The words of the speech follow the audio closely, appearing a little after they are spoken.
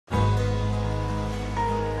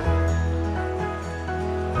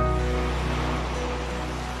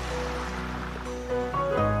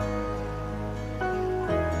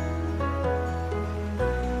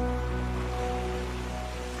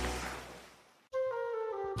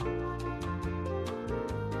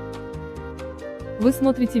Вы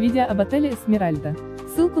смотрите видео об отеле «Эсмеральда».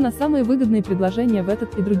 Ссылку на самые выгодные предложения в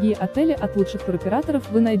этот и другие отели от лучших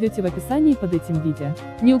туроператоров вы найдете в описании под этим видео.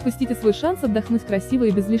 Не упустите свой шанс отдохнуть красиво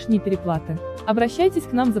и без лишней переплаты. Обращайтесь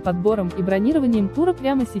к нам за подбором и бронированием тура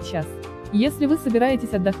прямо сейчас. Если вы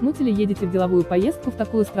собираетесь отдохнуть или едете в деловую поездку в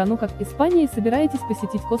такую страну, как Испания, и собираетесь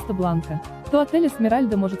посетить Коста Бланка, то отель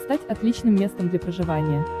 «Эсмеральда» может стать отличным местом для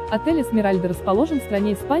проживания. Отель «Эсмеральда» расположен в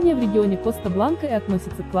стране Испания в регионе Коста Бланка и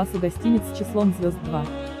относится к классу гостиниц с числом звезд 2.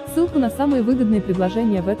 Ссылку на самые выгодные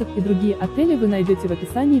предложения в этот и другие отели вы найдете в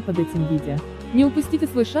описании под этим видео. Не упустите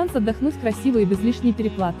свой шанс отдохнуть красиво и без лишней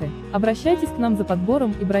переплаты. Обращайтесь к нам за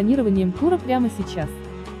подбором и бронированием тура прямо сейчас.